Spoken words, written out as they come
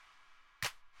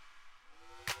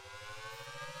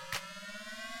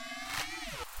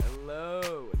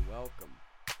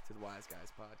Nice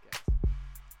Guys podcast.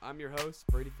 I'm your host,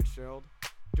 Brady Fitzgerald,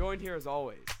 joined here as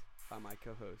always by my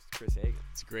co-host, Chris Hagan.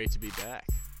 It's great to be back.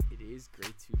 It is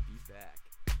great to be back.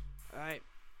 All right,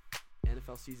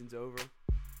 NFL season's over.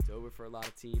 It's over for a lot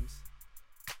of teams.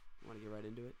 Want to get right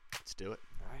into it? Let's do it.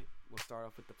 All right, we'll start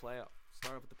off with the playoffs.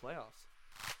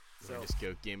 So just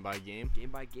go game by game. Game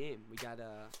by game. We got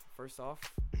first off,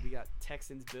 we got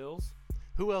Texans Bills.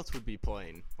 Who else would be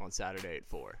playing on Saturday at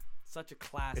 4? Such a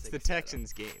classic. It's the setup.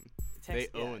 Texans game. They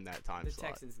own that time the slot.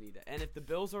 The Texans need it. And if the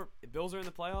Bills are in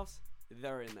the playoffs,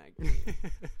 they're in that game.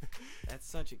 That's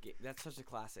such a game. That's such a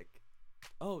classic.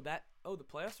 The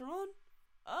playoffs are on?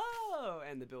 Oh,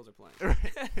 and the Bills are playing.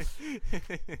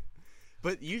 Right.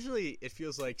 But usually it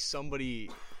feels like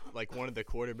somebody, like one of the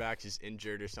quarterbacks is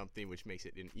injured or something, which makes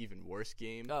it an even worse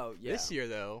game. Oh, yeah. This year,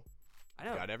 though, I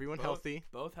know. got everyone healthy.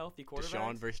 Both healthy quarterbacks.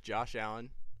 Deshaun versus Josh Allen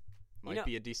might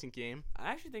be a decent game.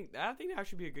 I think that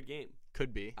should be a good game.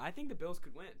 Could be. I think the Bills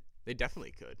could win. They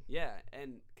definitely could. Yeah,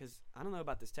 and because I don't know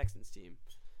about this Texans team.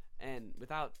 And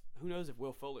who knows if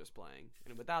Will Fuller's playing.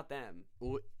 And without them.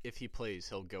 Well, if he plays,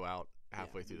 he'll go out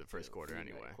halfway through the first quarter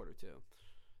anyway. Quarter two.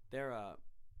 They're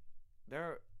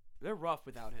rough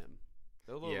without him.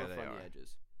 They're a little rough on the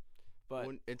edges. But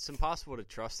it's impossible to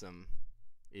trust them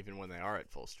even when they are at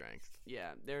full strength.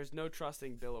 Yeah, there's no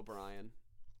trusting Bill O'Brien.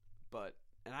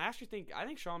 And I think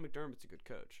Sean McDermott's a good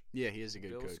coach. Yeah, he is a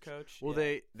good coach. Well,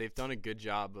 yeah. they've done a good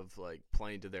job of like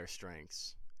playing to their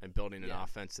strengths and building an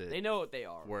offense that they know what they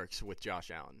are. Works with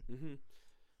Josh Allen. Mm-hmm.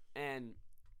 And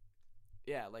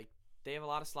yeah, like they have a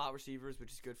lot of slot receivers,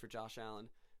 which is good for Josh Allen.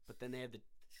 But then they have the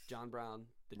John Brown,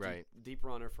 deep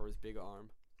runner for his big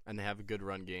arm. And they have a good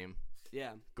run game.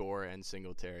 Yeah. Gore and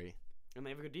Singletary. And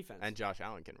they have a good defense. And Josh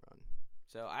Allen can run.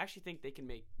 So I actually think they can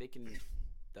beat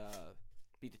the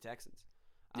Texans.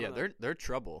 They're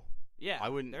trouble. Yeah. I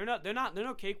wouldn't. They're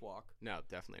no cakewalk. No,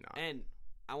 definitely not. And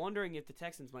I'm wondering if the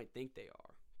Texans might think they are,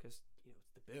 because it's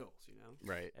the Bills.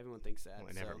 Right. Everyone thinks that. Well,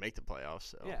 they never make the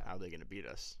playoffs, so how are they going to beat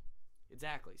us?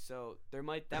 Exactly. So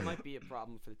that might be a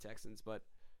problem for the Texans, but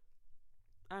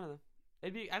I don't know. I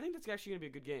think that's actually going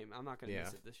to be a good game. I'm not going to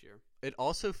miss it this year. It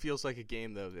also feels like a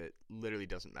game though that literally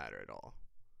doesn't matter at all,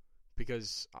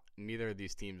 because neither of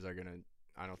these teams are going to,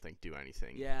 I don't think, do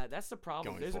anything. Yeah, that's the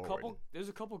problem. There's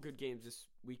a couple good games this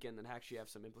weekend that actually have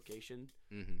some implication,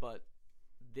 but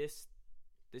this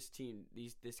game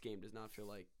does not feel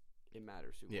like it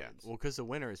matters who wins. Well, because the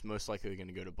winner is most likely going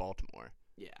to go to Baltimore.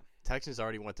 Yeah. Texans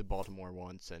already went to Baltimore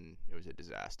once, and it was a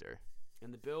disaster.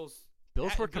 And the Bills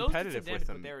were competitive with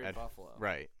them. They're in Buffalo.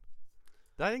 Right.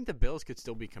 I think the Bills could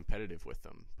still be competitive with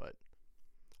them, but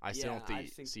I still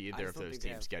don't see either of those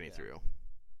teams getting through.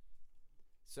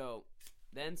 So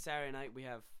then Saturday night we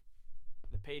have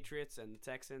the Patriots and the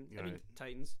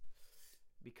Titans.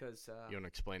 Because you want to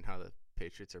explain how the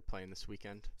Patriots are playing this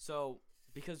weekend? So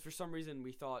because for some reason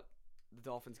we thought the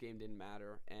Dolphins game didn't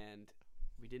matter, and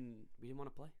we didn't want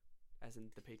to play, as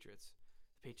in the Patriots.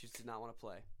 The Patriots did not want to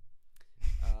play.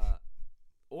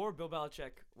 Or Bill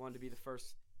Belichick wanted to be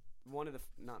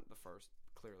not the first,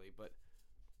 clearly, but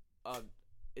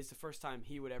it's the first time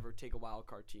he would ever take a wild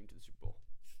card team to the Super Bowl.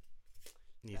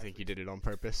 You think he did it on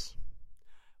purpose?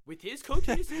 With his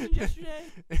coaching decision yesterday?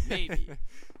 Maybe.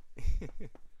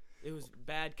 It was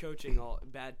bad coaching,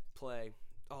 bad play,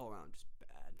 all around, just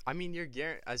bad. I mean,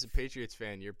 as a Patriots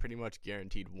fan, you're pretty much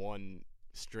guaranteed one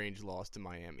strange loss to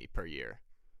Miami per year.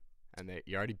 And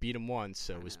you already beat them once,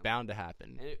 so it was bound to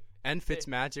happen. And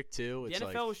Fitzmagic, too. The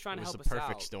NFL was trying to help us out. It was a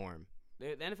perfect storm.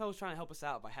 The NFL was trying to help us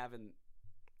out by having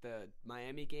the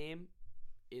Miami game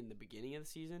in the beginning of the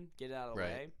season, get it out of the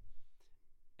way.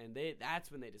 And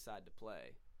that's when they decided to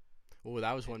play. Well,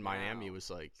 that was when Miami was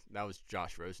that was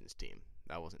Josh Rosen's team.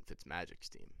 That wasn't Fitzmagic's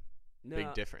team. No,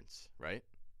 big difference, right?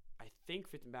 I think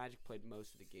Fitzmagic played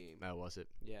most of the game. Oh, was it?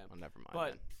 Yeah. Well, never mind.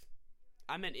 But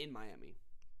I meant in Miami.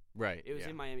 Right. It was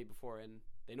in Miami before, and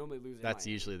they normally lose in That's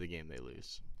Miami. usually the game they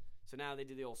lose. So now they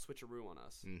did the old switcheroo on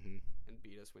us and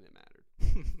beat us when it mattered.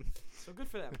 So good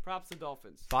for them. Props to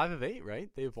Dolphins. 5 of 8, right?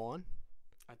 They've won.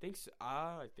 I think so.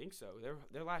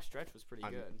 Their last stretch was pretty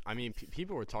good. I mean,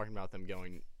 people were talking about them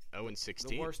going 0-16.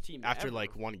 The worst team after ever.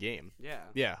 one game. Yeah.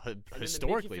 Yeah,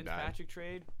 historically bad. And the Fitzpatrick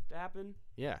trade happened.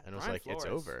 Yeah, and it was like Flores,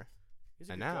 it's over.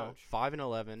 And now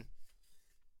 5-11,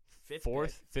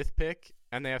 fifth pick,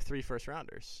 and they have 3 first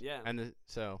rounders. Yeah. And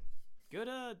good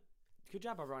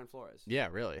job by Brian Flores. Yeah,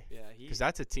 really. Yeah, because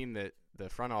that's a team that the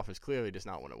front office clearly does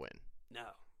not want to win. No,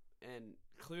 and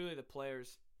clearly the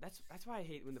players. That's why I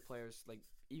hate when the players, like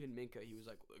even Minka, he was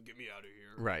like, "Get me out of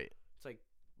here." Right. It's like,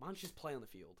 why don't you just play on the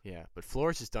field? Yeah, but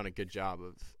Flores has done a good job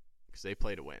because they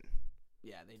play to win.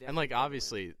 Yeah, they definitely. And like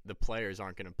obviously the players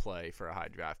aren't going to play for a high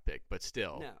draft pick, but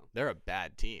still, they're a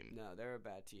bad team. No, they're a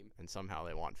bad team. And somehow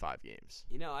they won 5 games.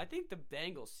 I think the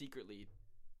Bengals secretly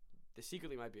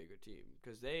might be a good team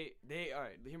because they all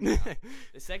right. Hear me out.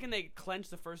 The second they clinch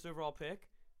the first overall pick,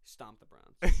 stomp the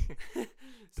Browns.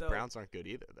 The Browns aren't good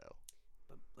either, though.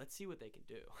 But let's see what they can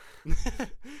do.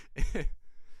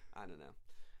 I don't know,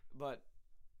 but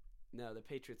no, the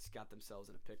Patriots got themselves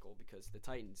in a pickle because the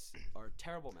Titans are a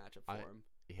terrible matchup for them.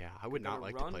 Yeah, I would not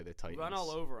like to play the Titans. Run all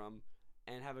over them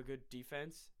and have a good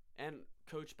defense and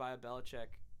coached by a Belichick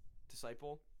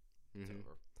disciple. It's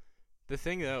over. The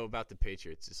thing, though, about the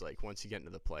Patriots is, like, once you get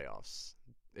into the playoffs,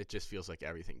 it just feels like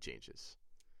everything changes.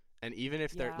 And even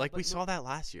if they're – like, we saw that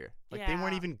last year. Like, they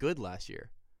weren't even good last year.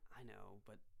 I know,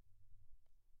 but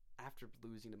after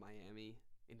losing to Miami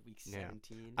in Week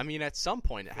 17 – I mean, at some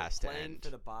point it has to end.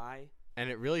 For the bye. And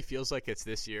it really feels like it's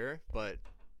this year, but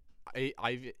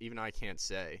I can't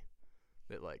say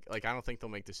that, like, I don't think they'll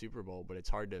make the Super Bowl, but it's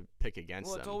hard to pick against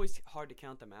them. Well, it's always hard to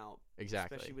count them out.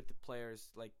 Exactly. Especially with the players,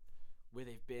 like – where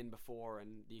they've been before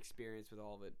and the experience with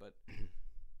all of it, but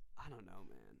I don't know,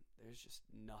 man. There's just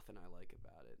nothing I like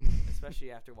about it,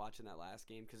 especially after watching that last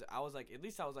game. Because at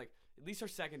least our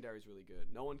secondary is really good.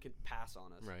 No one can pass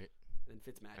on us. Right. And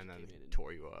Fitzmagic came in and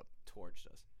tore you up, torched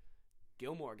us.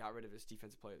 Gilmore got rid of his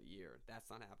defensive player of the year. That's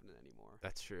not happening anymore.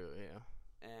 That's true. Yeah.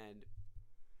 And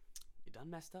you done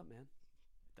messed up, man.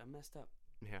 Done messed up.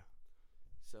 Yeah.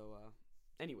 So,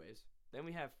 anyways, then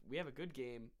we have a good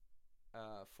game.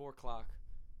 4 o'clock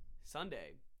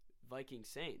Sunday, Vikings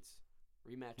Saints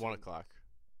rematch. 1 o'clock.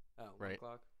 Oh, right. 1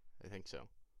 o'clock. I think so.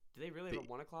 Do they really have a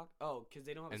 1 o'clock? Oh, because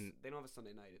they don't have a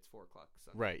Sunday night. It's 4 o'clock.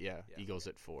 Sunday. Right. Yeah. Eagles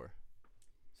at 4.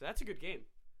 So that's a good game.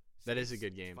 That is a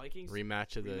good game. Vikings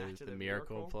rematch of the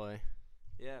miracle play.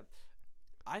 Yeah,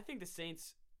 I think the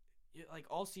Saints, like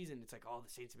all season, it's like, oh, the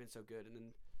Saints have been so good, and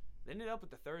then they ended up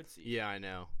with the 3rd seed. Yeah, I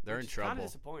know. They're in trouble. Kind of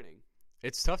disappointing.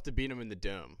 It's tough to beat them in the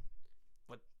dome.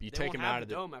 But you take him out of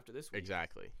the dome after this week.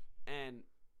 Exactly. And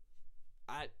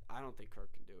I don't think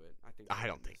Kirk can do it. I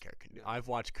don't think Kirk can do it. I've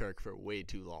watched Kirk for way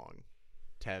too long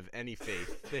to have any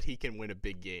faith that he can win a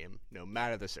big game, no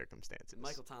matter the circumstances.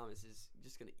 Michael Thomas is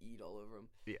just gonna eat all over him.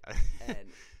 Yeah.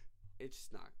 And it's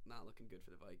just not looking good for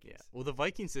the Vikings. Yeah. Well, the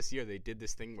Vikings this year, they did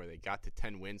this thing where they got to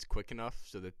 10 wins quick enough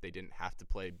so that they didn't have to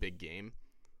play a big game.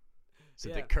 So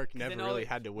that Kirk never really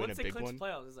had to win a big one. Once they clinched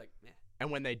playoffs, it's like, meh. And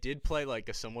when they did play like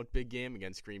a somewhat big game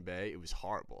against Green Bay, it was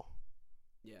horrible.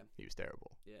 Yeah. He was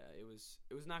terrible. Yeah, it was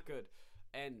not good.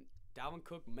 And Dalvin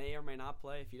Cook may or may not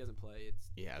play. If he doesn't play, it's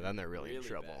then they're really in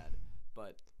trouble. Bad.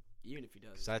 But even if he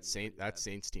does, that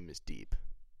Saints team is deep.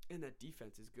 And that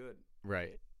defense is good.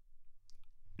 Right.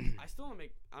 I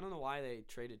don't know why they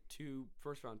traded 2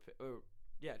 first-round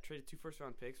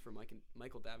picks for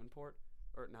Michael Davenport.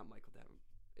 Or not Michael Davenport.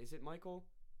 Is it Michael?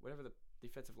 Whatever the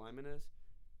defensive lineman is.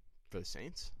 For the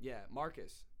Saints? Yeah,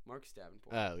 Marcus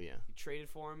Davenport. Oh, yeah. He traded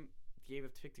for him, gave a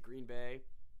pick to Green Bay,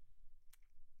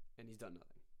 and he's done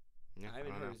nothing. Yeah, I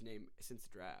haven't heard his name since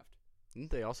the draft. Didn't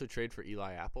they also trade for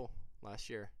Eli Apple last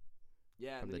year?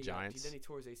 Yeah, from the Giants. Then he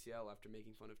tore his ACL after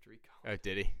making fun of Tirico. Oh,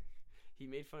 did he? He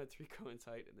made fun of Tirico in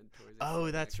tight and then tore his ACL.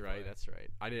 Oh, that's right. That's right.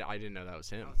 I didn't know that was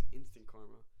him. That was instant karma.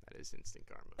 That is instant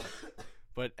karma.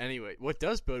 But anyway, what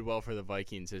does bode well for the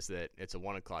Vikings is that it's a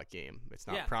 1 o'clock game. It's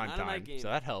not prime time, so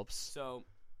that helps. So,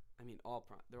 I mean, they're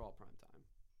all prime time,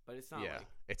 but it's not. Yeah, like,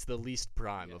 it's the least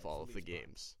prime of all of the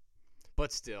games.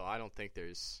 But still, I don't think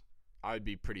I would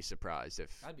be pretty surprised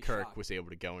if Kirk was able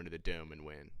to go into the dome and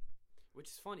win. Which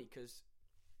is funny because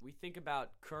we think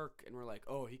about Kirk and we're like,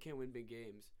 oh, he can't win big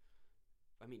games.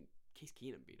 I mean, Case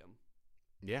Keenum beat him.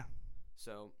 Yeah.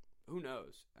 So who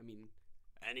knows? I mean,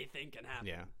 anything can happen.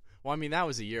 Yeah. Well, I mean, that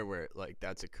was a year where, like,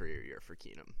 that's a career year for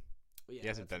Keenum. Well, yeah, he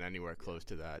hasn't been anywhere close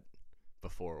to that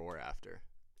before or after.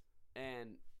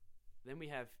 And then we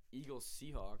have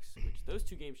Eagles-Seahawks, which those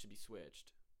 2 games should be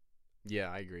switched. Yeah,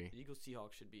 I agree. The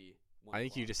Eagles-Seahawks should be 1 I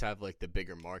think you just have, like, the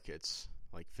bigger markets.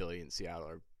 Like, Philly and Seattle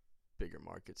are bigger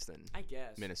markets than I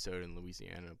guess Minnesota and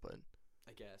Louisiana, but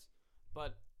I guess.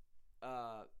 But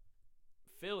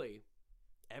Philly,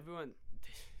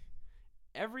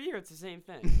 every year it's the same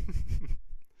thing.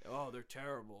 Oh, they're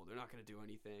terrible. They're not going to do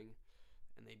anything.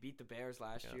 And they beat the Bears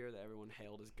last year that everyone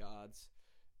hailed as gods.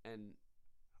 And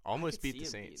almost beat the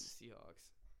Saints. The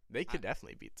Seahawks. They could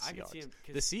definitely beat the Seahawks.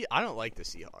 I could see them I don't like the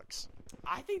Seahawks.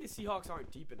 I think the Seahawks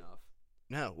aren't deep enough.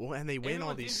 No, well, and they win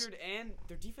all these. Injured and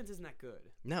their defense isn't that good.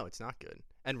 No, it's not good.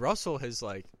 And Russell has,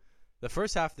 like, the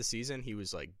first half of the season he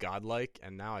was like godlike,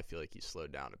 and now I feel like he's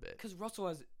slowed down a bit. Because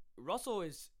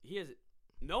he has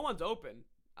no one's open.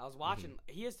 I was watching.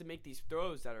 He has to make these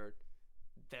throws that are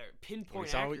they're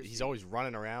pinpoint accuracy. He's always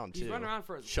running around, too. He's running around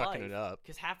for his chucking it up.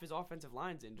 Because half his offensive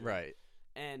line's injured. Right.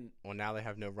 And well, now they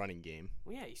have no running game.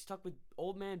 Well, yeah, he's stuck with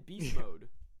old man beast mode.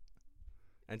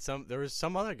 And there was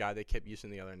some other guy they kept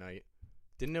using the other night.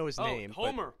 Didn't know his name.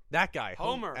 Homer. That guy.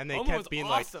 Homer. And they Homer kept being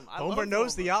awesome. like, Homer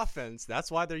knows the offense. That's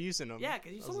why they're using him. Yeah,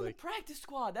 because he's on the practice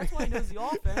squad. That's why he knows the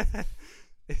offense.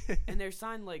 And they're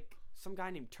signed like some guy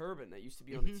named Turbin that used to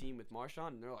be on the team with Marshawn,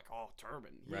 and they're like, oh,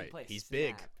 Turbin. He didn't play a he's snap.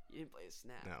 big. He didn't play a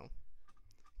snap. No.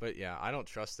 But, yeah, I don't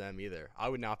trust them either. I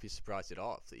would not be surprised at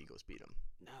all if the Eagles beat them.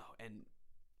 No, and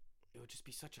it would just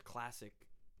be such a classic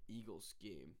Eagles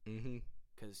game. Mm-hmm.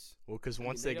 Because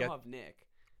once they get don't have Nick.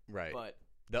 Right. But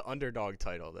the underdog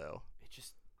title, though. It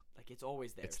just, like, it's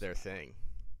always there. It's their thing.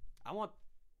 I'd love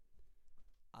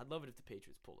it if the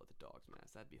Patriots pulled out the Dogs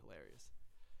mask. That'd be hilarious.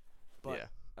 But, yeah.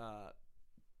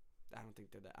 I don't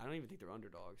think they're that. I don't even think they're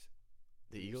underdogs.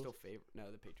 The Eagles? Still favored. No,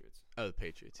 the Patriots. Oh, the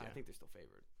Patriots, yeah. I think they're still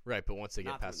favored. Right, but once they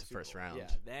get past the first round,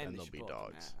 then they'll be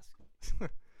dogs.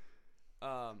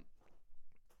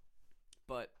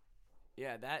 But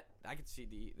yeah, that I could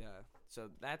see so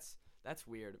that's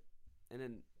weird. And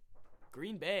then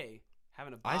Green Bay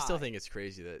having a bye. I still think it's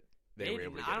crazy that they were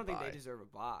able to get I don't a bye. think they deserve a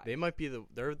bye. They might be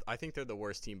I think they're the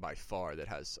worst team by far that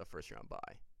has a first round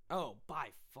bye. Oh, by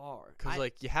far.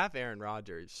 Because you have Aaron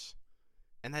Rodgers,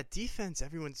 and that defense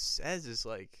everyone says is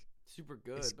like super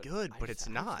good. It's good, but it's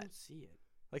not. I don't see it.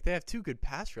 Like they have two good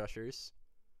pass rushers.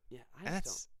 Yeah,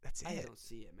 that's it. I don't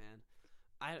see it, man.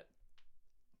 I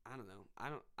don't know.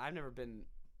 I've never been.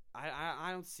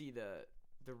 I don't see the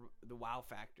wow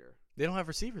factor. They don't have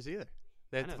receivers either.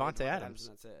 They have Devontae Adams.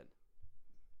 And that's it.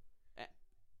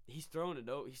 He's throwing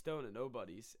to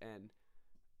nobodies, and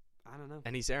I don't know.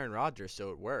 And he's Aaron Rodgers,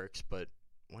 so it works. But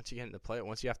once you get into play,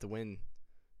 once you have to win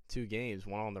 2 games,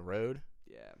 one on the road.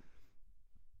 Yeah.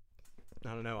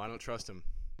 I don't know. I don't trust him.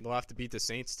 They'll have to beat the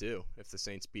Saints too if the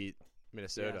Saints beat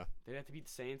Minnesota. Yeah, they'd have to beat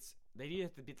the Saints. They'd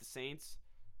have to beat the Saints.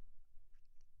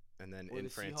 And then or in the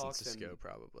Francisco,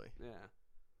 probably. Yeah.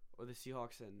 Or the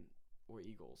Seahawks or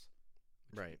Eagles.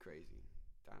 Right. Crazy.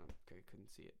 I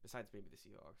couldn't see it. Besides maybe the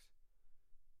Seahawks.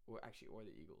 Or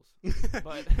the Eagles.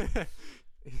 But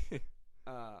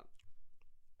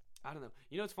I don't know.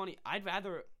 You know, it's funny. I'd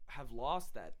rather have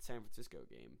lost that San Francisco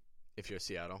game. If you're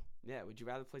Seattle. Yeah. Would you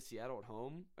rather play Seattle at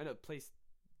home? Play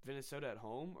Minnesota at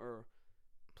home or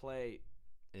play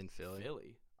in Philly?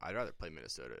 Philly. I'd rather play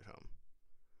Minnesota at home.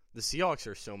 The Seahawks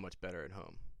are so much better at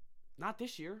home. Not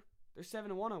this year. They're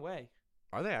 7-1 away.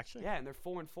 Are they actually? Yeah, and they're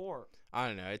 4-4. I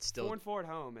don't know. It's still 4-4 at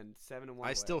home and 7-1.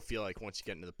 I still feel like once you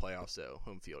get into the playoffs, though,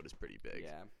 home field is pretty big.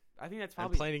 Yeah, I think that's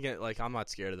probably. And playing against, I'm not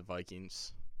scared of the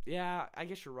Vikings. Yeah, I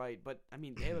guess you're right, but I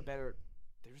mean, they have a better.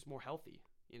 They're just more healthy.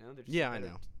 You know. They're just I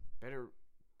know. Better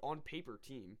on paper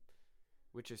team,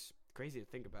 which is crazy to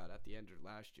think about. At the end of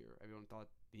last year, everyone thought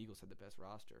the Eagles had the best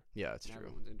roster. Yeah, that's now true.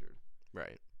 Everyone's injured.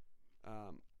 Right.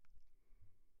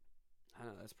 I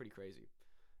don't know. That's pretty crazy,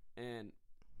 and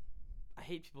I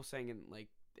hate people saying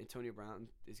Antonio Brown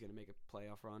is going to make a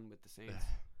playoff run with the Saints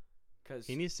because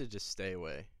he needs to just stay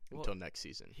away until next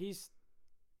season.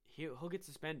 He'll get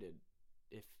suspended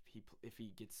if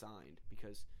he gets signed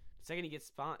because the second he gets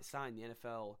signed, the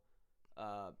NFL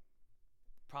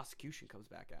prosecution comes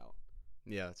back out.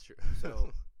 Yeah, that's true.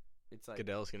 So it's like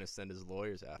Goodell's going to send his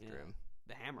lawyers after him.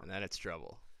 The hammer. And then it's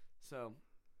trouble. So.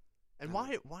 And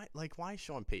why is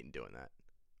Sean Payton doing that?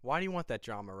 Why do you want that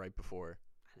drama right before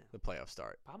the playoffs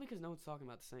start? Probably because no one's talking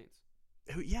about the Saints.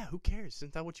 Who cares?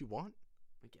 Isn't that what you want?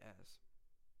 I guess.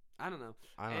 I don't know.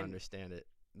 I don't understand it.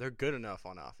 They're good enough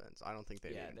on offense. I don't think they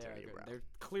need Antonio Brown. They're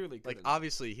clearly good enough.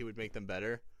 Obviously, he would make them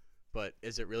better, but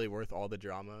is it really worth all the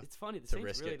drama? It's funny. The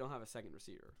Saints really don't have a second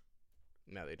receiver.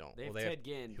 No, they don't. They have Ted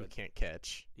Ginn, who can't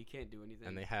catch. He can't do anything.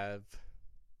 And they have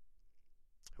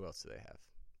who else do they have?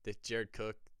 They Jared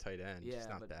Cook, tight end. Yeah, he's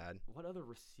not bad. What other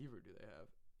receiver do they have?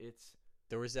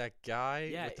 There was that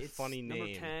guy with the funny name.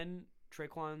 Number 10,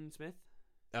 Traquan Smith.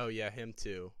 Oh yeah, him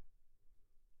too.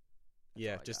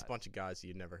 That's just a bunch of guys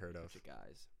you'd never heard of.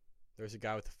 Guys. There was a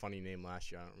guy with a funny name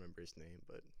last year. I don't remember his name,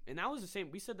 but. And that was the same.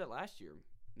 We said that last year.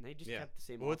 And they just kept the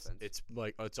same offense. It's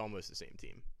almost the same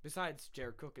team. Besides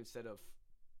Jared Cook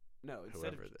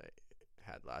whoever they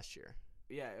had last year.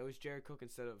 Yeah, it was Jared Cook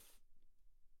instead of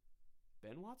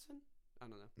Ben Watson? I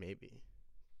don't know. Maybe.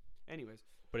 Anyways.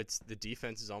 But the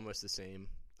defense is almost the same.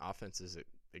 Offense is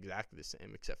exactly the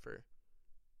same except for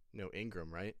no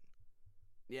Ingram, right?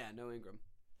 Yeah, no Ingram.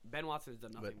 Ben Watson has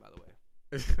done nothing, by the way.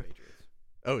 Patriots.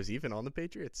 Oh, is he even on the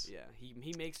Patriots? Yeah,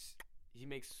 he makes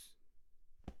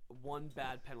one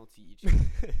bad penalty each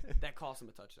game. That cost him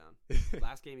a touchdown.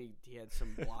 Last game he had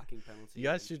some blocking penalty. You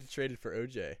guys should have traded for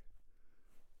OJ.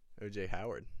 O.J.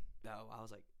 Howard. No, I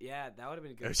was like, yeah, that would have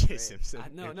been a good. O.J. Simpson.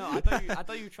 I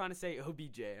thought you were trying to say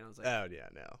OBJ, and I was like, oh yeah,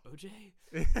 no.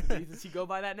 OJ? Does he go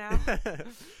by that now?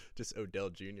 Just Odell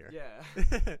Jr. Yeah.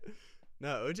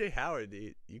 No, O.J. Howard,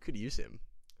 you could use him.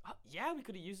 Yeah, we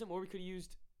could have used him, or we could have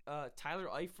used Tyler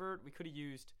Eifert. We could have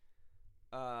used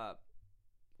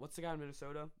what's the guy in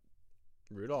Minnesota?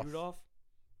 Rudolph.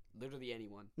 Literally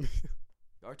anyone.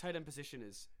 Our tight end position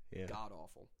is god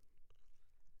awful.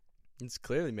 It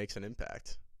clearly makes an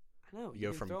impact. I know. You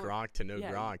go from Gronk to no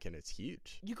Gronk, and it's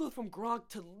huge. You go from Gronk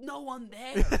to no one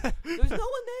there. There's no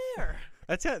one there.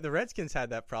 That's how the Redskins had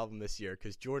that problem this year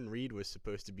because Jordan Reed was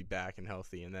supposed to be back and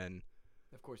healthy, and then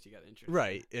of course he got injured.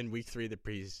 Right in week 3 of the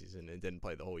preseason and didn't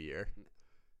play the whole year,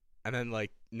 and then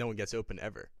no one gets open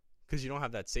ever because you don't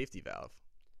have that safety valve.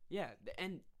 Yeah,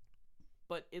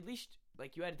 but at least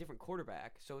you had a different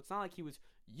quarterback, so it's not like he was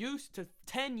used to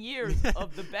 10 years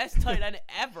of the best tight end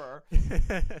ever.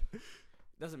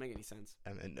 Doesn't make any sense.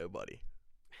 And then nobody.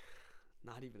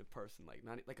 Not even a person,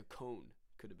 not like a cone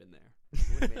could have been there. It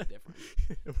would have made a difference.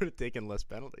 It would have taken less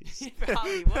penalties. It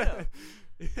probably would have.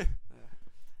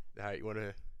 All right, you want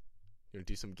to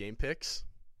do some game picks?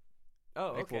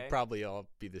 Oh, okay. We'll probably all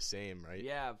be the same, right?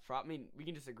 Yeah, we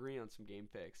can just agree on some game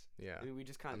picks. Yeah. We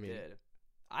just kind of did.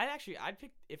 I'd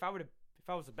pick if I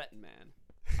was a betting man,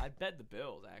 I'd bet the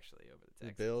Bills actually over the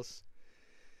Texans. The Bills.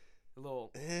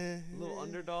 A little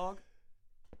underdog.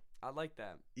 I like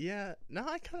that. Yeah. No,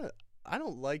 I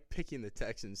don't like picking the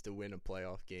Texans to win a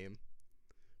playoff game.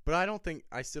 But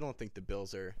I still don't think the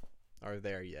Bills are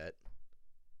there yet.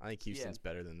 I think Houston's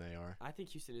better than they are. I think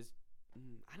Houston is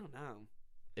I don't know.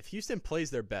 If Houston plays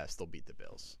their best, they'll beat the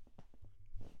Bills.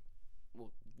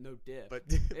 Well, no dip. But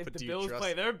if the Bills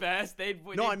play their best, they'd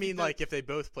win. No, I mean if they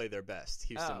both play their best,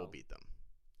 Houston will beat them.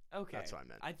 Okay. That's what I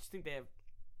meant. I just think they have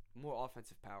more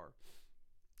offensive power.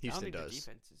 Houston I don't think does.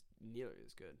 Their defense is nearly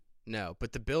as good. No,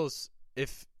 but the Bills,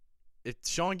 if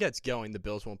Sean gets going, the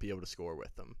Bills won't be able to score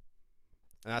with them.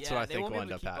 And that's what I think will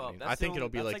end up happening. I think it'll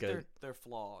be their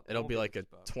flaw. It'll be like a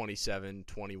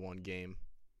 27-21 game.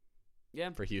 Yeah.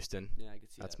 For Houston. Yeah, I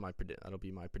could see that. That'll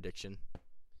be my prediction.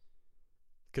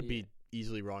 Could be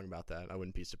easily wrong about that. I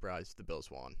wouldn't be surprised if the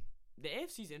Bills won. The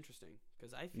AFC's interesting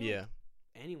because I feel like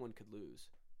anyone could lose.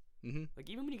 Mm-hmm.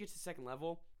 Even when you get to the second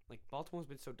level, Baltimore's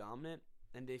been so dominant,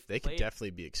 and they could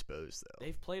definitely be exposed though.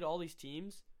 They've played all these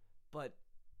teams, but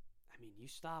I mean, you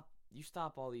stop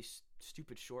all these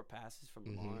stupid short passes from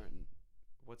Lamar, and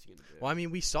what's he gonna do? Well, I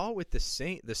mean, we saw it with the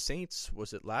Saints.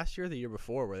 Was it last year or the year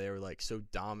before where they were so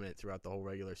dominant throughout the whole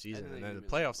regular season, and then in the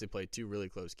playoffs they played 2 really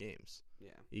close games.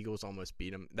 Yeah, Eagles almost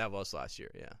beat them. That was last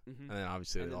year. Yeah, and then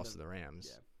obviously they lost to the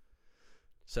Rams. Yeah.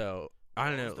 So I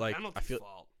don't know. I feel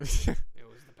fault. It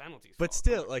was the penalties. But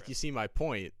still, you see my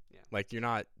point. Yeah. You're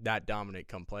not that dominant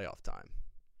come playoff time.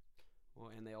 Well,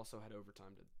 and they also had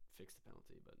overtime to fix the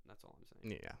penalty, but that's all I'm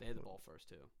saying. Yeah. They had the ball first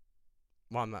too.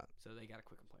 Well, I'm not. So they got to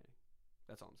quit complaining.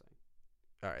 That's all I'm saying.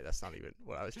 All right, that's not even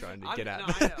what I was trying to get at.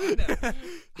 No, I know.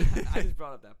 I just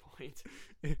brought up that point.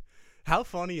 How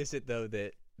funny is it though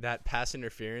that pass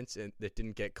interference that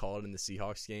didn't get called in the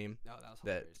Seahawks game? No, that was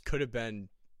hilarious. That could have been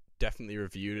definitely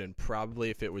reviewed, and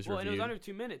probably if it was reviewed. And it was under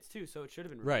 2 minutes too, so it should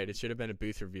have been reviewed. Right. It should have been a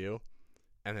booth review,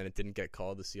 and then it didn't get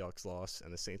called. The Seahawks lost,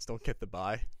 and the Saints don't get the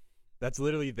bye. That's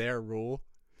literally their rule.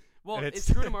 Well, it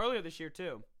screwed them earlier this year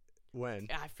too. When?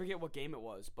 I forget what game it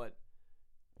was, but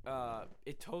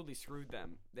it totally screwed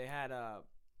them. They had I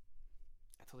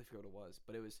totally forget what it was,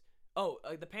 but it was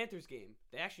the Panthers game.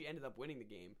 They actually ended up winning the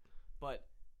game, but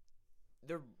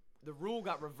the rule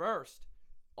got reversed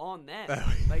on them.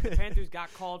 The Panthers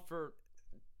got called for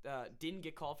didn't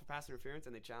get called for pass interference,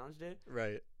 and they challenged it.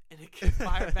 Right. And it could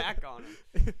fire back on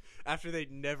them after they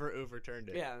never overturned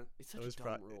it. Yeah, it's such a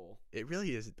dumb rule. It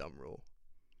really is a dumb rule.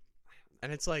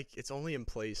 And it's it's only in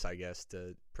place, I guess,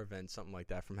 to prevent something like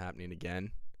that from happening again.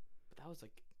 But that was I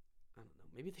don't know.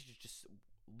 Maybe they should just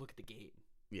look at the game.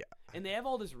 Yeah. And they have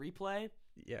all this replay.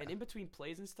 Yeah. And in between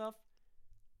plays and stuff,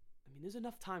 I mean, there's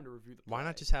enough time to review the play. Why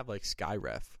not just have Sky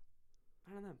Ref?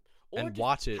 I don't know. And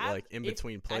watch it in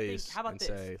between plays and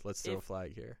say, let's throw a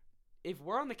flag here. If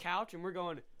we're on the couch and we're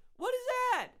going, what is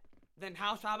that? Then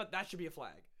how about that should be a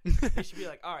flag? It should be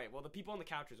all right, well, the people on the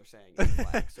couches are saying it's a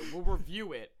flag, so we'll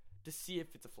review it to see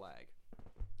if it's a flag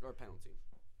or a penalty.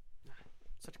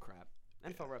 Such crap.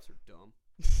 NFL refs are dumb.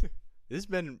 This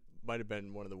might have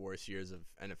been one of the worst years of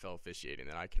NFL officiating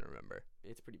that I can remember.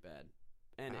 It's pretty bad.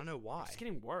 And I don't know why. It's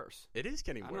getting worse. It is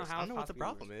getting worse. I don't know what the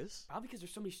problem is. Probably because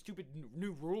there's so many stupid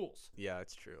new rules. Yeah,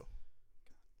 it's true.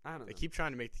 I don't know. They keep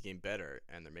trying to make the game better,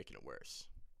 and they're making it worse.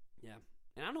 Yeah.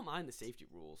 And I don't mind the safety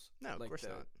rules. No, of course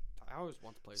not. I always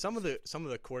want the players. Some of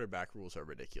the quarterback rules are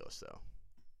ridiculous though.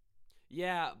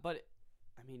 Yeah, but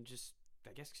I mean,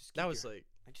 I guess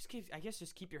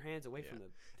just keep your hands away from the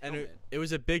helmet. And it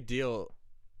was a big deal.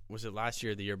 Was it last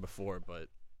year or the year before? But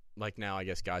like now, I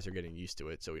guess guys are getting used to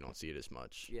it, so we don't see it as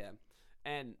much. Yeah,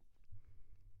 and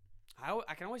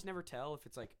I can always never tell if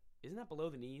it's like, isn't that below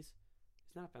the knees?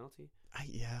 Isn't that a penalty?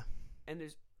 Yeah. And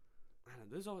there's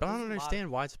But I don't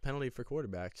understand why it's a penalty for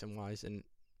quarterbacks and why isn't,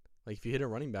 like, if you hit a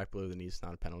running back below the knees, it's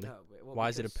not a penalty. No, why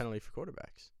is it a penalty for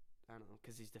quarterbacks? I don't know,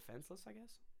 because he's defenseless, I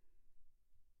guess.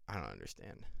 I don't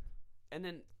understand. And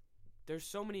then there's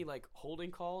so many like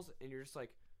holding calls, and you're just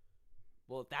like,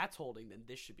 well, if that's holding, then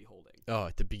this should be holding. Oh,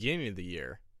 at the beginning of the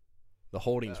year, the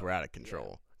holdings were out of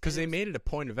control because they made it a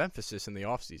point of emphasis in the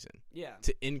offseason. Yeah.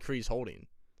 To increase holding.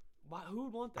 Why? Who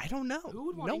would want that? I don't know. Who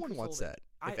would want no one wants holding?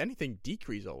 that. If anything,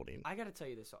 decrease holding. I got to tell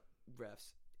you this,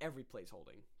 refs. Every play's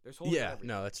holding. There's holding. Yeah,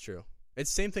 no, that's true.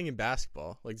 It's the same thing in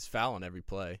basketball. Like, it's foul on every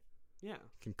play. Yeah.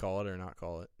 Can call it or not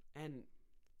call it. And,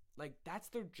 like, that's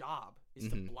their job, is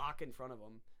to block in front of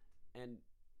them. And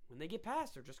when they get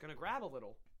past, they're just going to grab a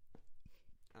little.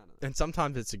 I don't know. And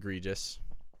sometimes it's egregious.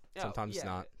 Sometimes it's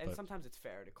not. And sometimes it's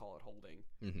fair to call it holding.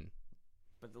 Mm-hmm.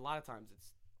 But a lot of times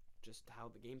it's just how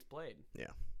the game's played. Yeah.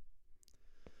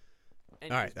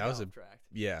 Anyways, all right, that was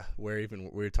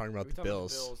we were talking about the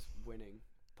Bills. The Bills winning,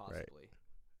 possibly. Right.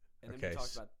 And then we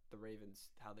talked about the Ravens,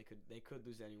 how they could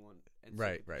lose anyone, and so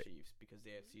the Chiefs, because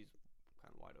the AFC is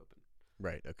kind of wide open.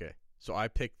 Right. Okay. So I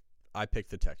picked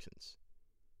the Texans,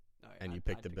 and you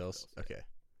picked the Bills. Okay.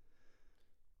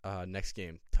 Next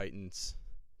game, Titans,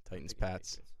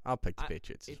 Pats. I'll pick the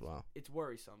Patriots as well. It's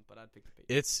worrisome, but I'd pick the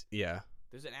Patriots.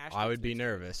 There's an asterisk. I would be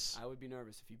nervous. I would be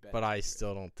nervous if you bet. But I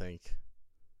still don't think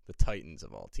the Titans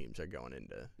of all teams are going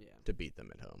into to beat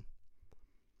them at home.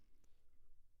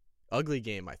 Ugly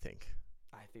game, I think.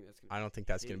 I don't think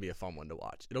that's going to be a fun one to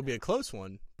watch. It'll be a close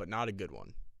one, but not a good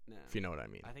one. No. If you know what I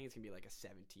mean. I think it's going to be like a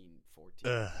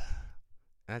 17-14.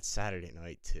 That's Saturday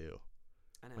night too.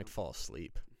 I know. Might fall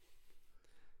asleep.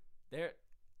 You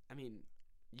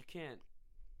can't.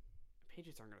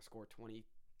 Patriots aren't going to score 20,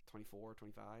 24,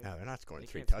 25. No, they're not scoring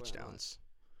 3 touchdowns.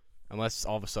 Unless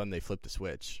all of a sudden they flip the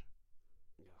switch.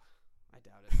 I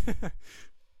doubt it.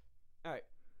 All right.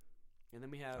 And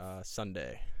then we have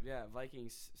Sunday. Yeah,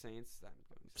 Vikings, Saints.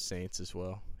 Saints as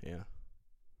well, yeah.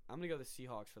 I'm going to go the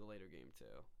Seahawks for the later game, too.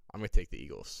 I'm going to take the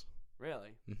Eagles.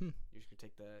 Really? Mm-hmm. You're just going to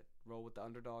take the roll with the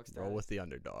underdog status? Roll with the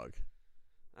underdog.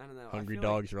 I don't know. Hungry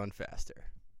dogs run faster.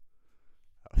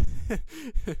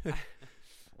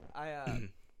 I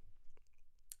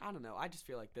don't know. I just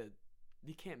feel like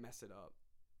you can't mess it up.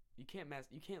 You can't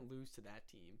lose to that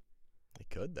team. They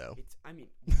could though.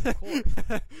 Of course.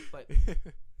 But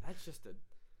that's just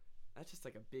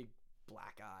like a big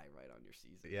black eye right on your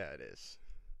season. Yeah, it is.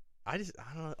 I don't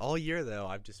know. All year though,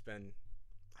 I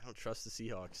don't trust the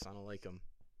Seahawks. I don't like them.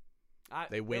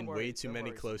 They win way too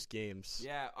many close games.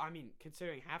 Yeah,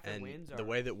 considering half their wins are the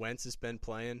way that Wentz has been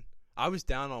playing. I was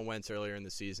down on Wentz earlier in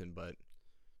the season, but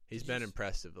he's been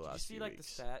impressive the last few weeks. Did you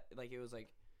see the stat? Like, it was like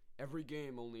every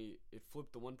game it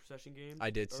flipped the one possession game. I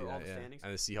did see that, yeah. Standings.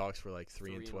 And the Seahawks were like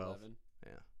 3-12.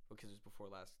 Yeah. Because it was before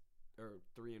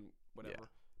 3 and whatever. Yeah.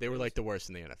 They were like the worst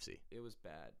in the NFC. It was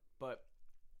bad. But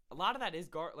a lot of that is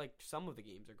some of the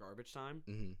games are garbage time.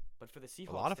 Mm-hmm. But for the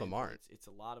Seahawks, a lot of them aren't. It's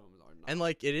a lot of them are not. And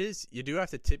like it is, you do have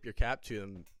to tip your cap to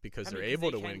them because they're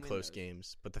able to win close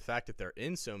games. But the fact that they're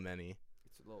in so many,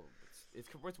 it's a little.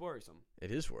 It's worrisome.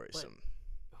 It is worrisome.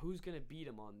 But who's gonna beat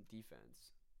them on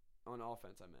defense? On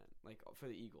offense, I meant, like, for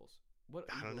the Eagles.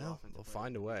 I don't know. They'll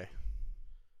find a way.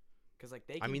 Because like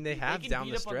they have down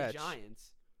the stretch. The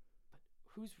Giants, but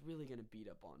who's really gonna beat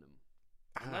up on them?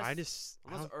 Unless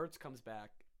Ertz comes back.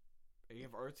 You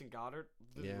have Ertz and Goddard.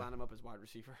 Line them up as wide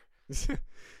receiver. I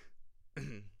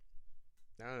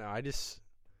don't know.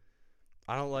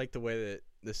 I don't like the way that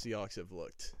the Seahawks have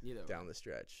looked down the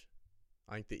stretch.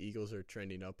 I think the Eagles are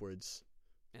trending upwards.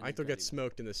 I think they'll get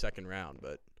smoked in the second round,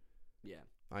 but yeah,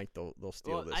 I think they'll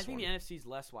steal this one. I think the NFC's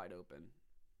less wide open.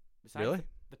 Besides really?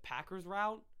 The Packers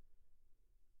route?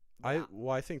 I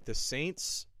think the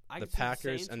Saints, the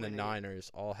Packers, and the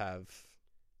Niners all have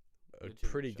a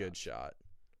pretty good shot.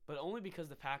 But only because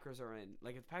the Packers are in.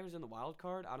 Like, if the Packers are in the wild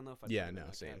card, I don't know if I'd put them in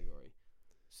that same category.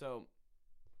 So,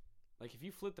 like, if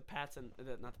you flip the Pats and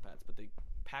not the Pats, but the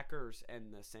Packers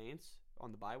and the Saints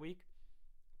on the bye week,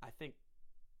 I think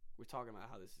we're talking about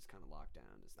how this is kind of locked down.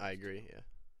 I agree. Yeah,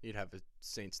 you'd have a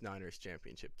Saints Niners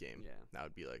championship game. Yeah, that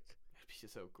would be like that'd be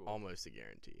so cool. Almost a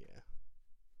guarantee. Yeah.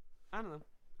 I don't know.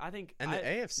 I think the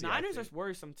AFC Niners are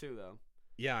worrisome too, though.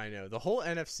 Yeah, I know. The whole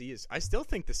NFC is. I still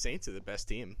think the Saints are the best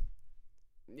team.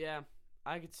 Yeah,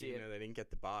 I could see it. They didn't get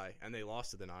the bye, and they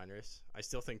lost to the Niners. I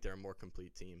still think they're a more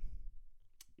complete team.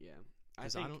 Yeah.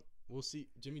 We'll see.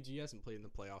 Jimmy G hasn't played in the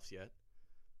playoffs yet.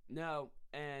 No,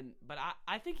 but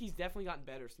I think he's definitely gotten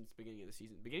better since the beginning of the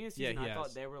season. Beginning of the season, I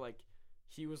thought they were like,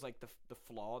 he was like the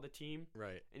flaw of the team.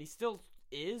 Right. And he still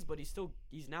is, but he's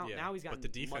now he's gotten but the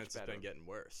defense much better. has been getting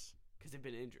worse. Because they've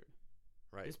been injured.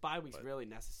 Right. This bye week's really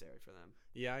necessary for them.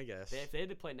 Yeah, I guess. If they had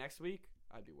to play next week,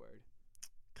 I'd be worried.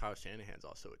 Kyle Shanahan's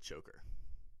also a choker.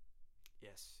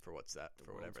 Yes. For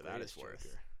whatever that is worth.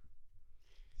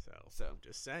 So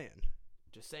just saying.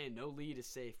 Just saying, no lead is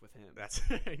safe with him. That's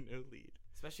right, no lead.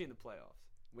 Especially in the playoffs,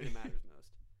 when it matters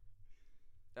most.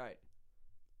 All right.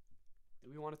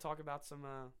 Do we want to talk about some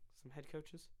head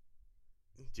coaches?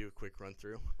 Do a quick run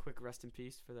through. Quick rest in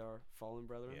peace for our fallen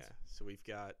brethren. Yeah. So we've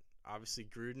got obviously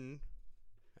Gruden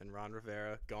and Ron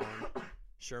Rivera gone,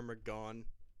 Shermer gone,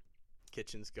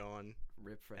 Kitchens gone,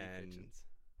 Rip Freddie Kitchens.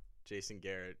 Jason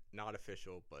Garrett, not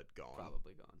official, but gone.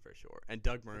 Probably gone for sure. And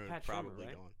Doug Maroon probably Shermer,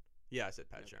 right? gone. Yeah, I said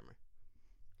Pat Shermer.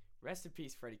 Rest in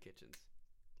peace, Freddie Kitchens.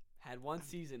 Had one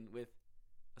season with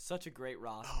such a great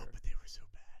roster. Oh, but they were so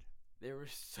bad. They were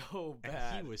so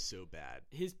bad. And he was so bad.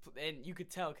 And you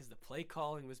could tell because the play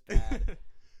calling was bad.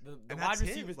 the wide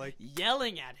receivers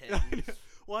yelling at him.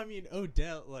 Well, I mean,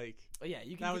 Odell, oh yeah,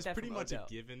 you can. That was that pretty from much Odell.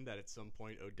 a given that at some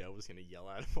point Odell was going to yell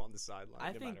at him on the sideline.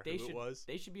 I think they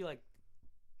should be like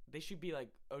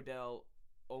Odell.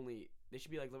 They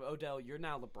should be like Odell. You're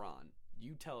now LeBron.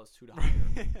 You tell us who to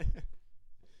hire.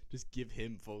 Just give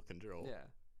him full control. Yeah.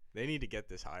 They need to get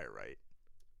this hire right,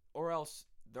 or else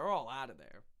they're all out of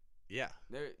there. Yeah.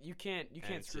 You can't screw it up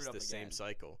again. It's just the same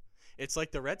cycle. It's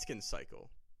like the Redskins cycle,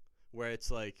 where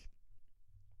it's like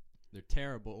they're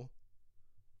terrible,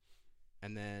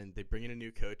 and then they bring in a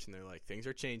new coach, and they're like things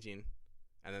are changing,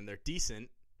 and then they're decent,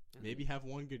 maybe have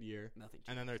one good year,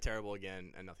 and then they're terrible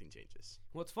again, and nothing changes.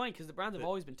 Well, it's funny because the Browns have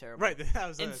always been terrible, right?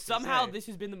 And somehow this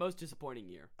has been the most disappointing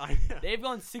year. I know. They've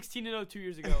gone 16-0 2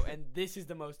 years ago, and this is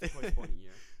the most disappointing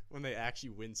year when they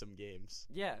actually win some games.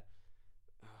 Yeah.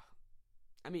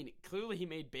 I mean, clearly he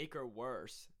made Baker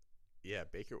worse. Yeah,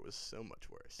 Baker was so much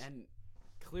worse. And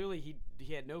clearly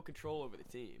he had no control over the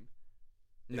team.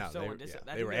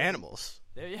 They were animals.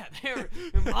 They were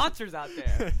monsters out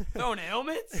there throwing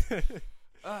helmets.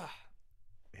 Yeah,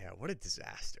 what a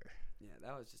disaster. Yeah,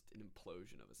 that was just an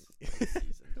implosion of a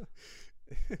season.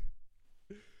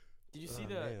 Did you see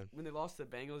when they lost to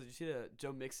the Bengals? Did you see the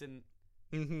Joe Mixon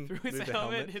threw his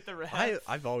helmet and hit the ref?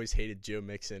 I've always hated Joe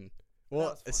Mixon.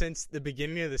 Well, since the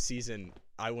beginning of the season,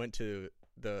 I went to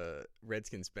the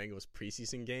Redskins-Bengals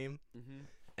preseason game,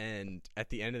 and at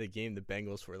the end of the game, the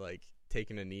Bengals were like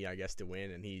taking a knee, I guess, to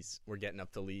win, and we're getting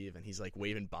up to leave, and he's like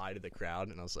waving bye to the crowd,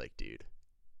 and I was like, dude,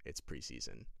 it's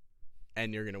preseason,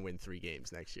 and you're gonna win 3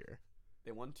 games next year.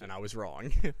 They won 2, and I was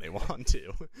wrong. They won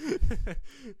 2.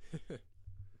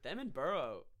 Them and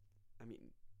Burrow, I mean,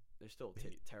 they're still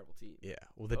a terrible team. Yeah,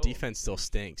 well, the defense still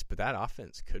stinks, but that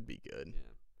offense could be good. Yeah.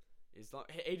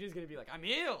 AJ's going to be like, I'm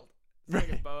healed.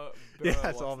 Like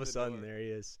that's all of a sudden there he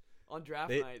is. On draft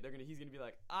night, he's going to be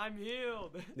like, I'm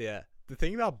healed. Yeah. The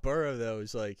thing about Burrow, though,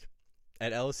 is like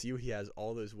at LSU, he has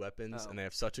all those weapons, and they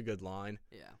have such a good line.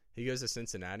 Yeah. He goes to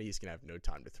Cincinnati, he's going to have no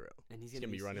time to throw. And he's going to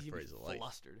be running for his life.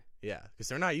 Flustered. Yeah, because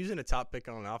they're not using a top pick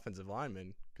on an offensive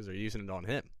lineman because they're using it on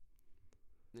him.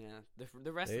 Yeah.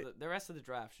 The rest of the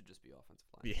draft should just be offensive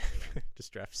linemen. Yeah.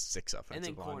 Just draft 6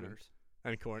 offensive linemen.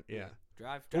 And corners. Yeah.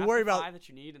 Draft worry about 5 that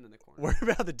you need, and then the corner. Worry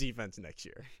about the defense next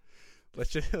year. Let's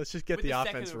just get the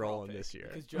offense rolling this year.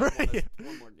 Because Joe won us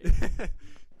 1 more game.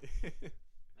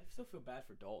 I still feel bad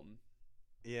for Dalton.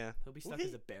 Yeah, he'll be stuck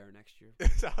as a Bear next year.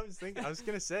 I was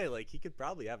gonna say he could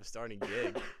probably have a starting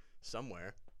gig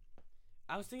somewhere.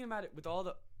 I was thinking about it with all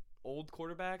the old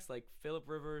quarterbacks like Phillip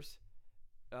Rivers,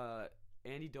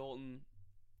 Andy Dalton,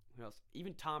 who else?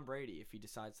 Even Tom Brady, if he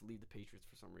decides to leave the Patriots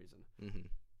for some reason. Mm-hmm.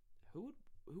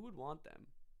 Who would want them?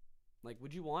 Like,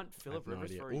 would you want Phillip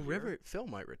Rivers for a year? Phil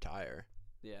might retire.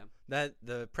 Yeah. That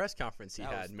the press conference he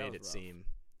had made it seem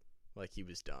like he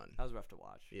was done. That was rough to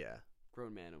watch. Yeah.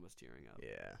 Grown man almost tearing up.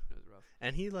 Yeah. It was rough.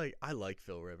 And I like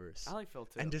Phil Rivers. I like Phil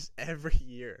too. And just every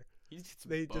year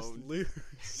they just lose.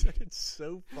 It's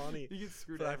so funny. He gets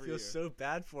screwed but every year. I feel so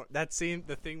bad for him.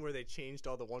 The thing where they changed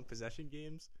all the 1 possession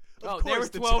games. Of course,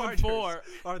 they were 12-4.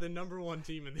 Are the number 1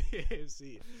 team in the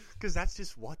AFC because that's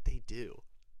just what they do.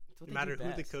 No matter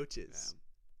who the coach is.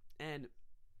 Yeah. And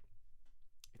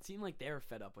it seemed like they were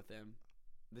fed up with him.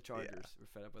 The Chargers were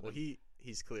fed up with him. Well,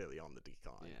 he's clearly on the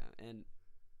decline. Yeah, and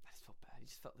I just felt bad. He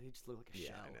just looked like a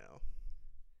shell. Yeah, I know.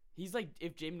 He's like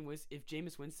if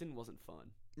Jameis Winston wasn't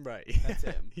fun. Right. That's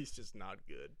him. He's just not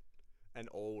good and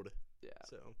old. Yeah.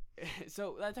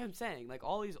 So that's what I'm saying. Like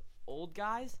all these old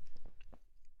guys.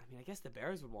 I mean, I guess the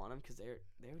Bears would want him because they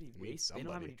already waste. They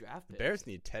don't have any draft picks. The Bears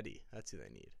need Teddy. That's who they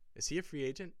need. Is he a free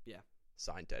agent? Yeah.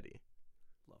 Sign Teddy.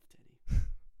 Love Teddy.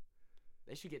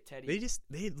 They should get Teddy.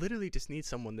 They literally just need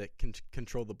someone that can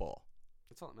control the ball.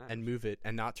 That's all that matters. And move it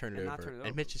and not turn it over.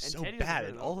 And Mitch is so Teddy bad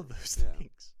at all of those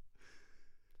things.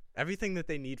 Everything that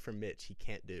they need from Mitch, he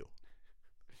can't do.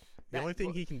 The only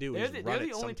thing he can do is run it sometimes. They're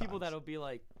the only people that'll be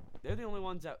like, they're the only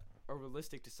ones that are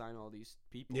realistic to sign all these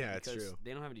people. Yeah, it's true.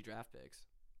 They don't have any draft picks.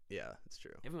 Yeah, that's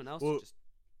true. Everyone else just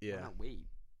why not wait?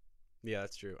 Yeah,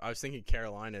 that's true. I was thinking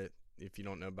Carolina, if you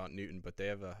don't know about Newton, but they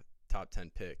have a top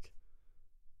 10 pick.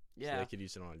 Yeah. So they could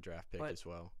use it on a draft pick as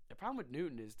well. The problem with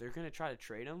Newton is they're going to try to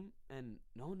trade him, and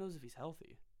no one knows if he's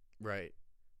healthy. Right.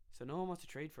 So no one wants to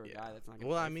trade for a guy that's not going to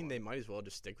Well, I mean, they might as well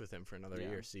just stick with him for another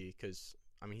year, see, because,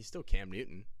 I mean, he's still Cam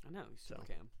Newton. I know, he's super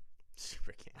Cam.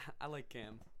 Super Cam. I like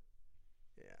Cam.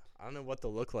 Yeah. I don't know what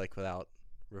they'll look like without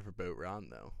Riverboat Ron,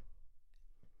 though.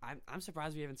 I'm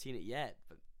surprised we haven't seen it yet,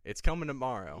 but it's coming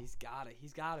tomorrow. He's got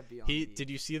to be on. Did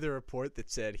you see the report that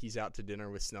said he's out to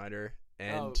dinner with Snyder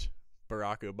and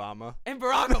Barack Obama? And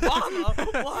Barack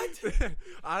Obama? What?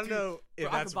 I don't know if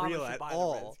Barack that's Obama real at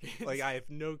all. Like, I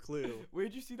have no clue.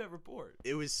 Where'd you see that report?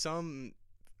 It was some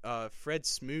Fred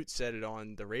Smoot said it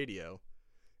on the radio,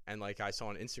 and like I saw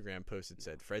an Instagram post that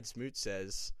said Fred Smoot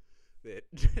says that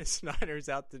Snyder's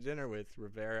out to dinner with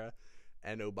Rivera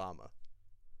and Obama.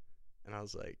 And I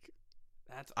was like,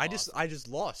 "That's awesome." I just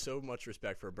lost so much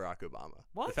respect for Barack Obama.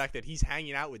 What? The fact that he's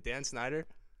hanging out with Dan Snyder.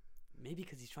 Maybe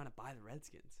because he's trying to buy the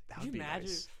Redskins. That would be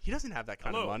nice. He doesn't have that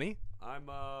kind of money. I'm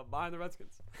buying the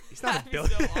Redskins. He's not a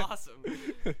billionaire. So awesome.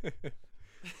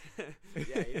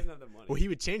 Yeah, he doesn't have the money. Well, he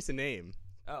would change the name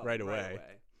right away.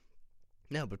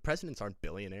 No, but presidents aren't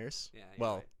billionaires. Yeah.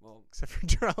 Well, well, except for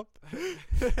Trump.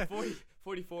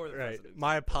 44 of the right. presidents.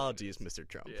 My apologies, Mr.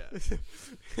 Trump. Yeah.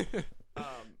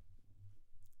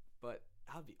 But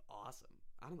that would be awesome.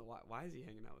 I don't know why is he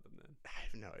hanging out with them then? I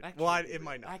have no idea. Well, it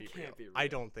might not be real. Be real. I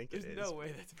don't think it is. There's no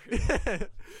way that's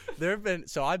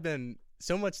real.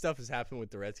 So much stuff has happened with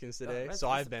the Redskins today.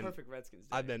 Perfect Redskins day.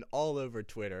 I've been all over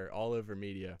Twitter, all over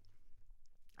media,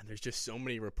 and there's just so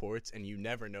many reports, and you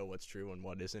never know what's true and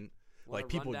what isn't. Like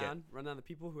people run down the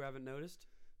people who haven't noticed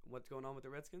what's going on with the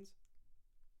Redskins.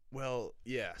 Well,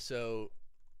 yeah. So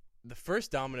the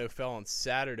first domino fell on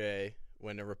Saturday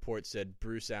when a report said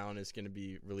Bruce Allen is going to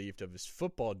be relieved of his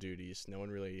football duties. No one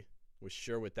really was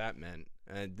sure what that meant.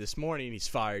 And this morning, he's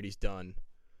fired. He's done.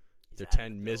 After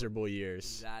 10 miserable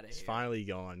years, he's finally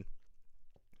gone.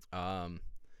 And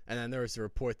then there was a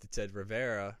report that said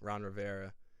Ron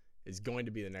Rivera, is going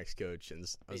to be the next coach, and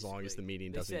as long as the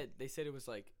meeting doesn't. They said it was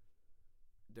like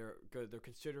they're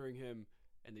considering him,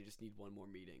 and they just need one more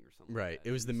meeting or something. Right. Like that.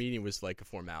 It was the meeting was like a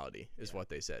formality, is what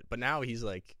they said. But now he's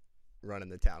like running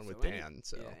the town with Dan.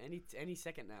 So any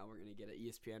second now we're gonna get an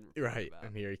ESPN report. Right,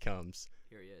 and here he comes.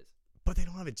 Here he is. But they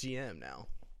don't have a GM now,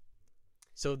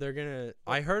 so they're gonna.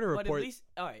 I heard a report. But at least,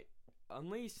 all right.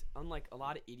 Unlike a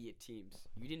lot of idiot teams,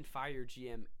 you didn't fire your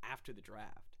GM after the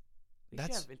draft.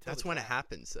 That's when it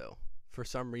happens, though. For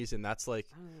some reason, that's like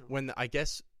when I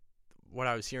guess what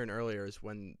I was hearing earlier is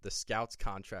when the scouts'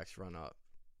 contracts run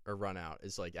out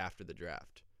is like after the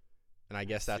draft. And I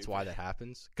guess that's why that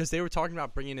happens. Because they were talking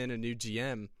about bringing in a new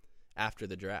GM after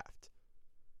the draft.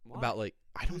 Why? About like,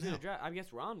 I don't know. I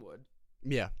guess Ron would.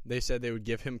 Yeah, they said they would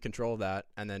give him control of that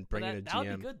and then bring in a GM. That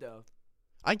would be good, though.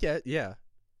 Yeah.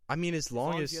 I mean, as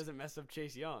long as he doesn't mess up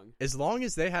Chase Young. As long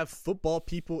as they have football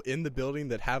people in the building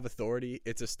that have authority,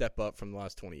 it's a step up from the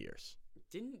last 20 years.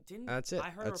 Didn't that's it.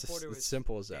 I heard a reporter was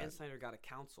simple as that. Dan Snyder got a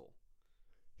council.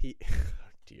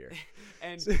 Dear.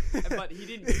 But he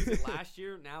didn't use it last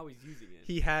year. Now he's using it.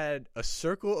 He had a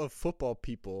circle of football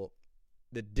people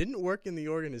that didn't work in the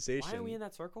organization. Why are we in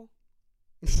that circle?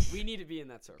 We need to be in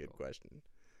that circle. Good question.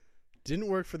 Didn't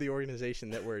work for the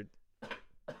organization that were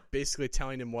basically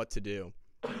telling him what to do.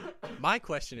 My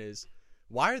question is,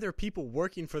 why are there people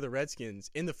working for the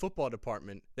Redskins in the football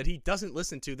department that he doesn't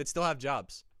listen to that still have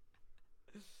jobs?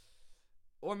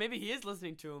 Or maybe he is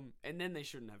listening to them, and then they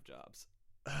shouldn't have jobs.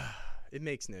 It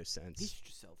makes no sense. He should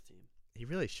just sell the team. He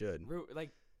really should.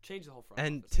 Change the whole front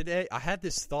And office. today, I had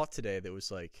this thought today that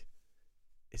was like,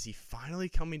 is he finally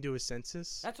coming to his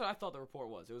senses? That's what I thought the report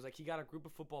was. It was like he got a group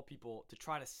of football people to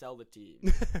try to sell the team. I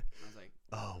was like,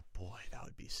 oh boy, that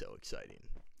would be so exciting.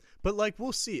 But like,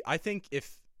 we'll see. I think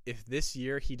if this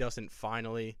year he doesn't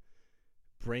finally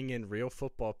bring in real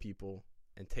football people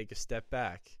and take a step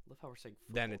back, love how we're saying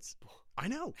football then it's. people. I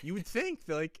know. You would think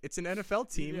that, like, it's an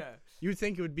NFL team. Yeah. You would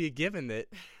think it would be a given that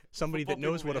somebody that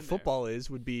knows what a football is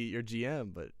would be your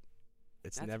GM, but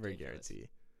It's That's never ridiculous. a guarantee.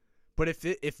 But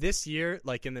if this year,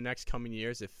 like in the next coming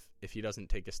years, if he doesn't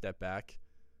take a step back,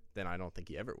 then I don't think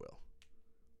he ever will.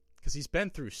 Because he's been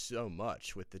through so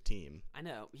much with the team. I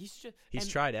know. He's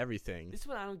tried everything. This is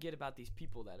what I don't get about these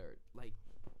people that are like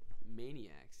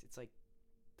maniacs. It's like,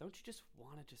 don't you just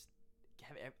want to just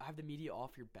have the media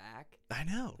off your back? I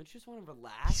know. Don't you just want to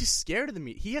relax? He's just scared of the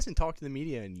media. He hasn't talked to the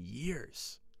media in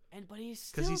years. But he's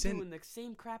still doing the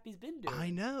same crap he's been doing.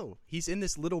 I know. He's in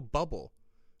this little bubble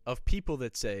of people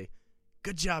that say,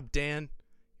 "Good job, Dan.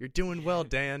 You're doing well,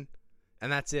 Dan."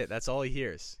 And that's it. That's all he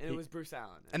hears. And it was Bruce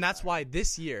Allen. And that's why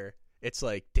this year, it's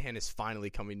like Dan is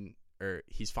finally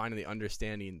he's finally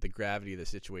understanding the gravity of the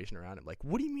situation around him. Like,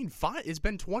 what do you mean fine? It's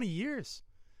been 20 years.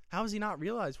 How has he not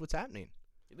realized what's happening?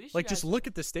 Just look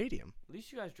at the stadium. At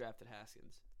least you guys drafted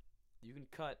Haskins. You can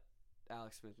cut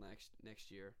Alex Smith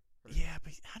next year. Yeah,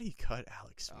 but how do you cut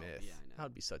Alex Smith? Oh, yeah, I know. That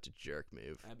would be such a jerk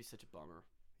move. That'd be such a bummer.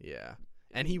 Yeah.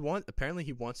 And apparently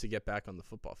he wants to get back on the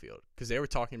football field because they were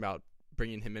talking about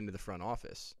bringing him into the front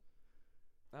office.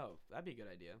 Oh, that'd be a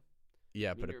good idea.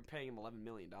 Yeah, but you're paying him $11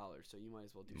 million, so you might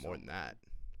as well do more than that.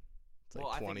 It's well,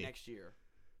 like 20. I think next year.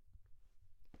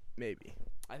 Maybe.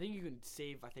 I think you can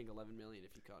save, $11 million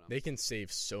if you cut him. They can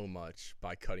save so much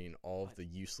by cutting all of the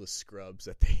useless scrubs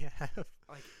that they have.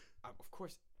 Like, of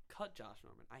course, cut Josh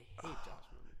Norman. I hate Josh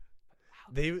Norman.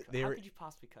 How could you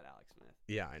possibly cut Alex Smith?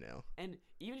 Yeah, I know. And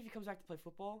even if he comes back to play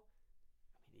football,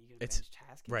 I mean, are you going to bench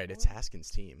Haskins? Right, it's Haskins'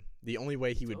 team. The only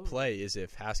way he would play is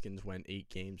if Haskins went 8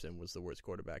 games and was the worst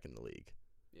quarterback in the league.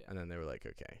 Yeah. And then they were like,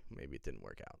 okay, maybe it didn't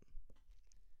work out.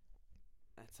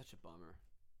 That's such a bummer.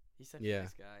 He's such a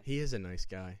nice guy. He is a nice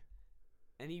guy.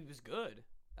 And he was good.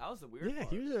 That was the weird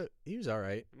part. Yeah, he was all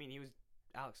right. I mean, he was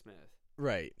Alex Smith.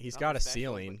 Right. He's got a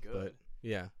ceiling, but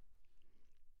yeah.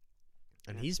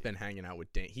 And he's been hanging out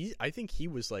with Dan. I think he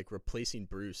was like replacing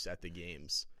Bruce at the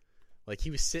games. Like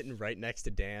he was sitting right next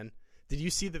to Dan. Did you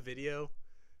see the video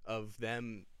of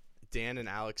them? Dan and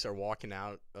Alex are walking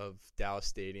out of Dallas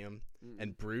Stadium,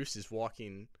 and Bruce is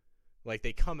walking. Like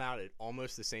they come out at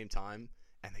almost the same time,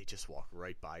 and they just walk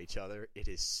right by each other. It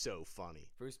is so funny.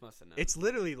 Bruce must have known. It's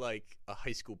literally like a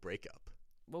high school breakup.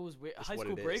 What was weird? A high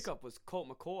school breakup was Colt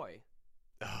McCoy.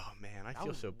 Oh man, I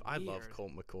feel so. Weird. I love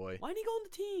Colt McCoy. Why didn't he go on the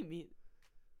team?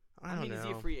 I don't know. Is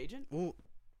he a free agent? Well,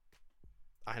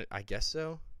 I guess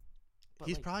so. But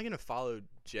he's probably gonna follow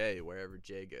Jay wherever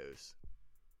Jay goes.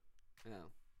 No.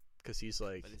 Because he's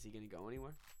like. But is he gonna go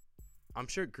anywhere? I'm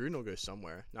sure Gruden will go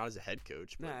somewhere, not as a head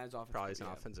coach, but probably as an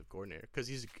offensive coordinator. Because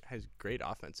he has great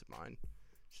offensive mind.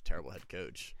 He's a terrible head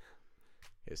coach.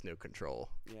 He has no control.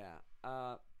 Yeah.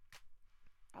 I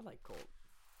like Colt.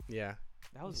 Yeah.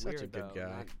 That was weird, such a good guy.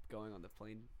 Not going on the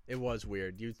plane. It was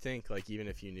weird. You'd think, like, even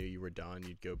if you knew you were done,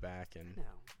 you'd go back and. No.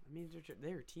 I mean,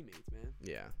 they're teammates, man.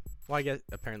 Yeah. Well, I guess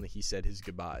apparently he said his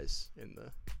goodbyes in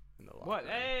the locker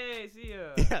room. Hey, see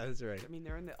ya. Yeah, that's right. I mean,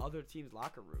 they're in the other team's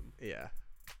locker room. Yeah.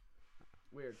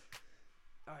 Weird.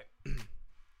 All right.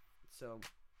 So,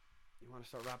 you want to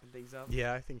start wrapping things up?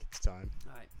 Yeah, I think it's time.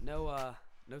 All right.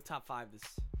 No top 5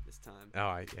 this time.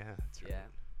 Oh, yeah, that's right.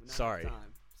 Yeah. Sorry.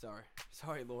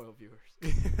 Sorry, loyal viewers.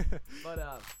 But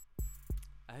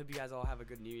I hope you guys all have a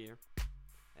good New Year.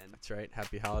 And that's right.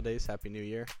 Happy holidays. Happy New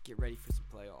Year. Get ready for some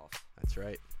playoffs. That's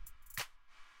right.